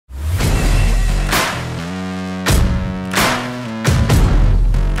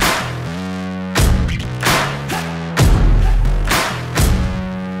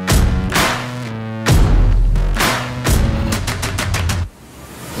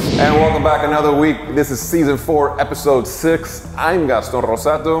And welcome back another week. This is season 4, episode 6. I'm Gaston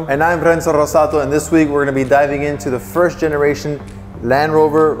Rossato. And I'm Renzo Rossato, and this week we're going to be diving into the first generation Land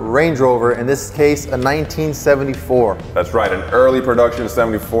Rover, Range Rover, in this case a 1974. That's right, an early production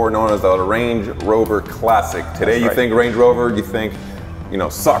 74 known as the Range Rover Classic. Today you think Range Rover, you think, you know,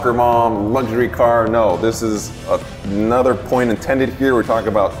 soccer mom, luxury car. No, this is another point intended here. We're talking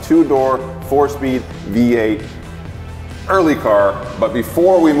about 2-door, 4-speed V8 early car. But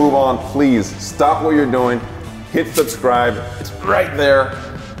before we move on, please stop what you're doing, hit subscribe. It's right there.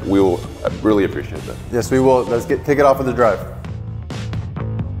 We will really appreciate that. Yes, we will. Let's kick it off with the drive.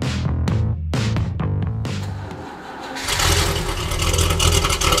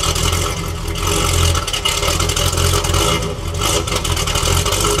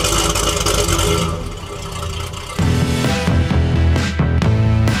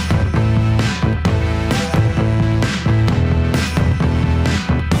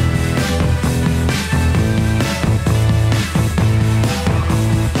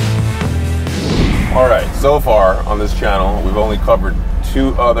 All right, so far on this channel, we've only covered 2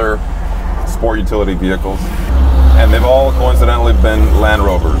 other sport utility vehicles, and they've all coincidentally been Land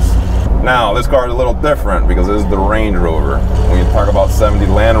Rovers. Now, this car is a little different because this is the Range Rover. When you talk about 70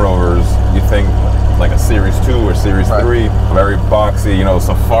 Land Rovers, you think like a Series 2 or Series 3, very boxy, you know,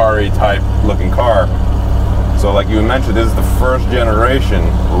 safari type looking car. So like you mentioned, this is the first generation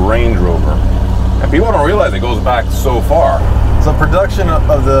Range Rover. And people don't realize it goes back so far. So production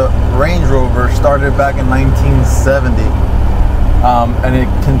of the Range Rover started back in 1970, and it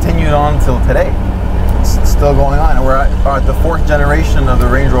continued on till today. It's still going on, and we're at the 4th generation of the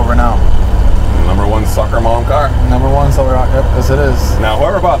Range Rover now. #1 soccer mom car. #1 soccer mom, yep, yes it is. Now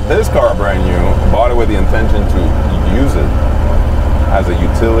whoever bought this car brand new, bought it with the intention to use it as a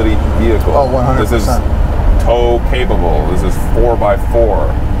utility vehicle. Oh, 100%. This is tow capable, this is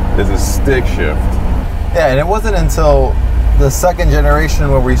 4x4, this is stick shift. Yeah, and it wasn't until the 2nd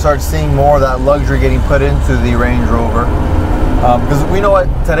generation where we start seeing more of that luxury getting put into the Range Rover, because we know it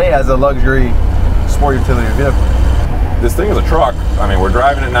today as a luxury sport utility vehicle. This thing is a truck. I mean, we're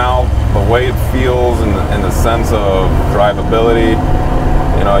driving it now. The way it feels in the sense of drivability,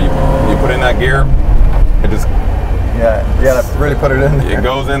 you know, you put in that gear, it just, yeah, you gotta really put it in there. It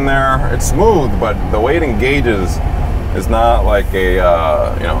goes in there. It's smooth, but the way it engages is not like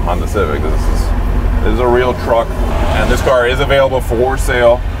a you know, Honda Civic. This is a real truck, and this car is available for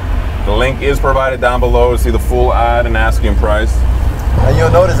sale. The link is provided down below to see the full ad and asking price. And you'll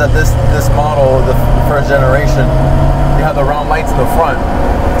notice that this model, the first generation, you have the round lights in the front.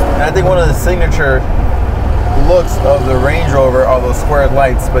 And I think one of the signature looks of the Range Rover are those squared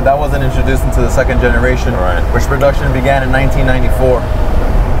lights, but that wasn't introduced into the 2nd generation, which production began in 1994.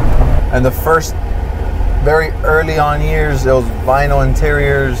 And the first, very early on years, it was vinyl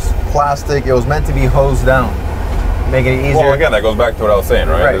interiors, plastic. It was meant to be hosed down, making it easier. Well, again, that goes back to what I was saying,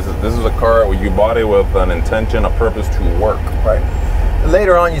 right? This is a car where you bought it with an intention, a purpose to work. Right.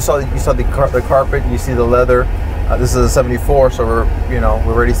 Later on, you saw the carpet, you see the leather. This is a 74, so we're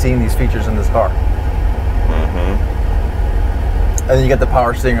already seeing these features in this car. And then you get the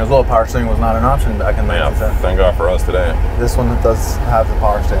power steering as well. Power steering was not an option back in 1970. Thank God for us today. This one does have the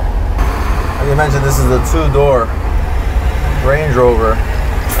power steering. Like you mentioned, this is a 2-door Range Rover,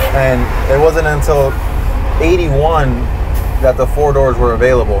 and it wasn't until 81 that the 4 doors were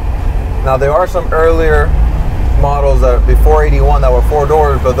available. Now there are some earlier models that before 81 that were 4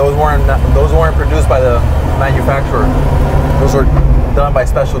 doors, but those weren't produced by the manufacturer. Those were done by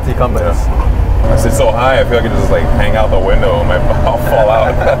specialty companies. I sit so high, I feel like I could just like hang out the window and I'll fall out.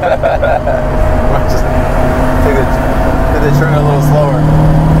 Just take the turn a little slower.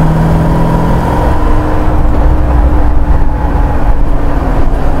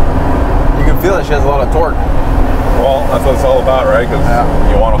 You can feel that she has a lot of torque. Well, that's what it's all about, right? Because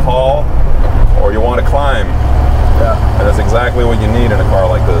you want to haul or you want to climb. Yeah. And that's exactly what you need in a car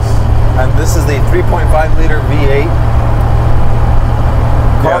like this. And this is the 3.5 liter V8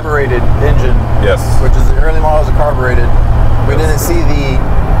 carbureted engine. Yes. Which is the early models are carbureted. We didn't see the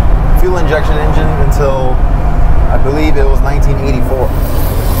fuel injection engine until I believe it was 1984.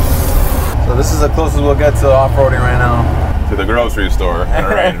 So this is the closest we'll get to off-roading right now. To the grocery store and a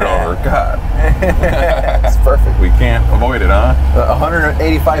Range Rover. God. It's perfect. We can't avoid it, huh?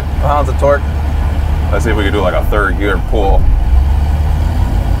 185 pounds of torque. Let's see if we can do like a 3rd gear pull.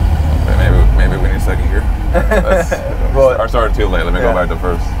 Maybe we need 2nd gear. I started too late. Let me go back to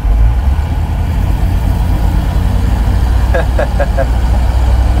 1st.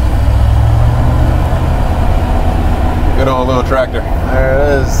 Good old little tractor. There it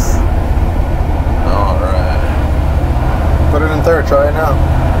is. All right. Put it in 3rd. Try it now.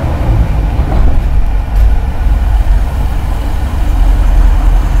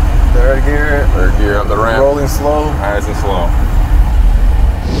 Third gear up the ramp. Rolling slow. Nice and slow.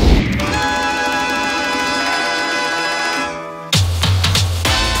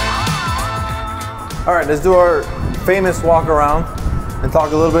 All right, let's do our famous walk around and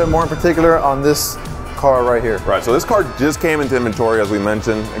talk a little bit more in particular on this car right here. Right, so this car just came into inventory, as we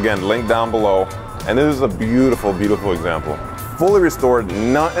mentioned. Again, link down below. And this is a beautiful, beautiful example. Fully restored,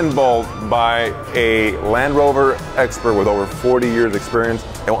 nut and bolt by a Land Rover expert with over 40 years experience.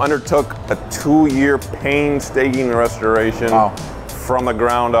 It undertook a 2-year painstaking restoration from the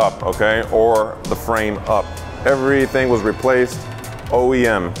ground up, okay, or the frame up. Everything was replaced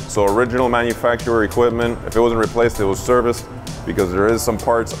OEM, so original manufacturer equipment. If it wasn't replaced, it was serviced, because there is some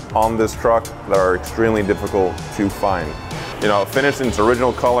parts on this truck that are extremely difficult to find. You know, finished in its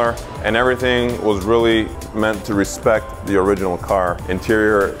original color, and everything was really meant to respect the original car.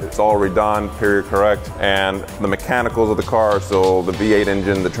 Interior, it's all redone, period correct, and the mechanicals of the car, so the V8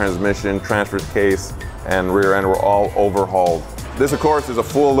 engine, the transmission, transfer case, and rear end were all overhauled. This, of course, is a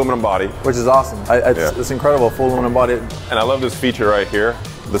full aluminum body. Which is awesome. It's incredible, full aluminum body. And I love this feature right here.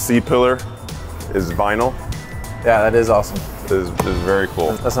 The C-pillar is vinyl. Yeah, that is awesome. Is very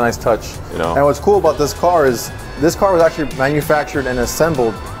cool. That's a nice touch. You know. And what's cool about this car is this car was actually manufactured and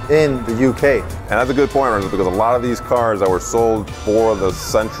assembled in the UK. And that's a good point, Renzo, because a lot of these cars that were sold for the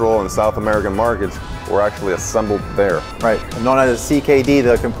Central and South American markets were actually assembled there. Right, known as CKD,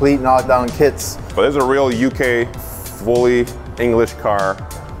 the complete knockdown kits. But this is a real UK, fully English car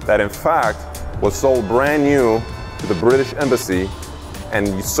that in fact was sold brand new to the British Embassy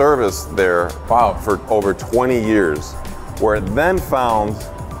and serviced there for over 20 years, where it then found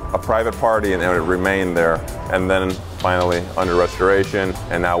a private party and it remained there, and then finally under restoration,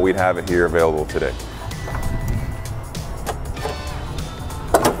 and now we'd have it here available today.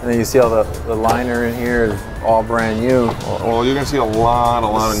 And then you see all the liner in here is all brand new. Well, you're gonna see a lot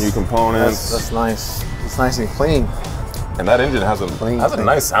of new components. That's nice. It's nice and clean. And that engine has a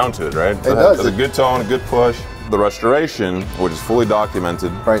nice sound to it, right? It does. Has a good tone, a good push. The restoration, which is fully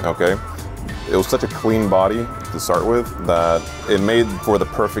documented, right? Okay. It was such a clean body to start with that it made for the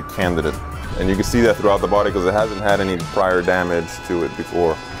perfect candidate. And you can see that throughout the body because it hasn't had any prior damage to it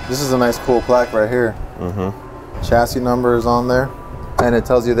before. This is a nice cool plaque right here. Mm-hmm. Chassis number is on there. And it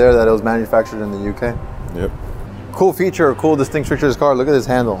tells you there that it was manufactured in the UK. Yep. Cool feature, cool distinct feature of this car. Look at this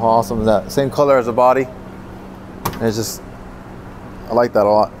handle, how awesome is that? Same color as the body. And it's just, I like that a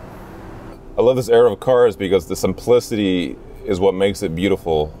lot. I love this era of cars because the simplicity is what makes it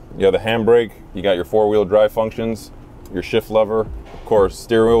beautiful. You have the handbrake, you got your 4-wheel drive functions, your shift lever, of course,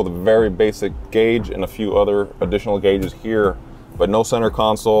 steering wheel with a very basic gauge and a few other additional gauges here, but no center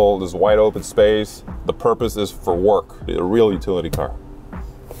console, this wide open space. The purpose is for work, a real utility car.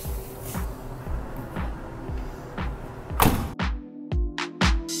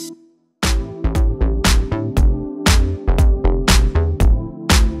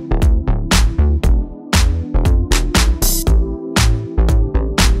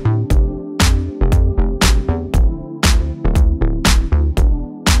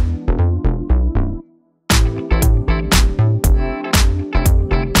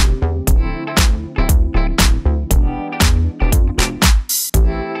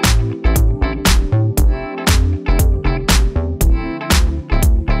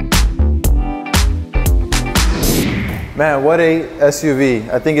 Man, what a SUV.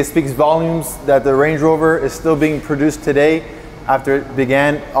 I think it speaks volumes that the Range Rover is still being produced today after it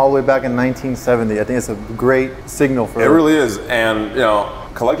began all the way back in 1970. I think it's a great signal for it. It really is, and you know,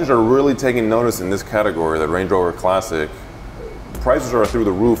 collectors are really taking notice in this category, the Range Rover Classic. Prices are through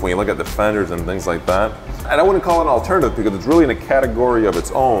the roof when you look at the fenders and things like that. And I wouldn't call it an alternative because it's really in a category of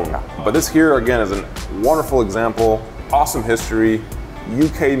its own. But this here, again, is a wonderful example, awesome history,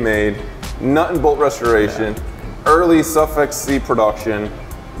 UK made, nut and bolt restoration, early Suffix C production,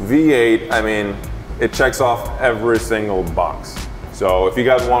 V8, I mean, it checks off every single box. So if you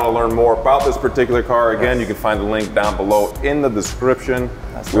guys want to learn more about this particular car, again, you can find the link down below in the description.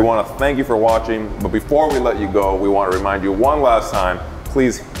 We want to thank you for watching, but before we let you go, we want to remind you one last time,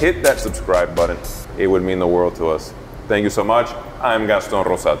 please hit that subscribe button. It would mean the world to us. Thank you so much. I'm Gaston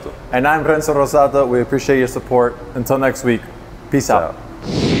Rossato. And I'm Renzo Rossato. We appreciate your support. Until next week, peace out.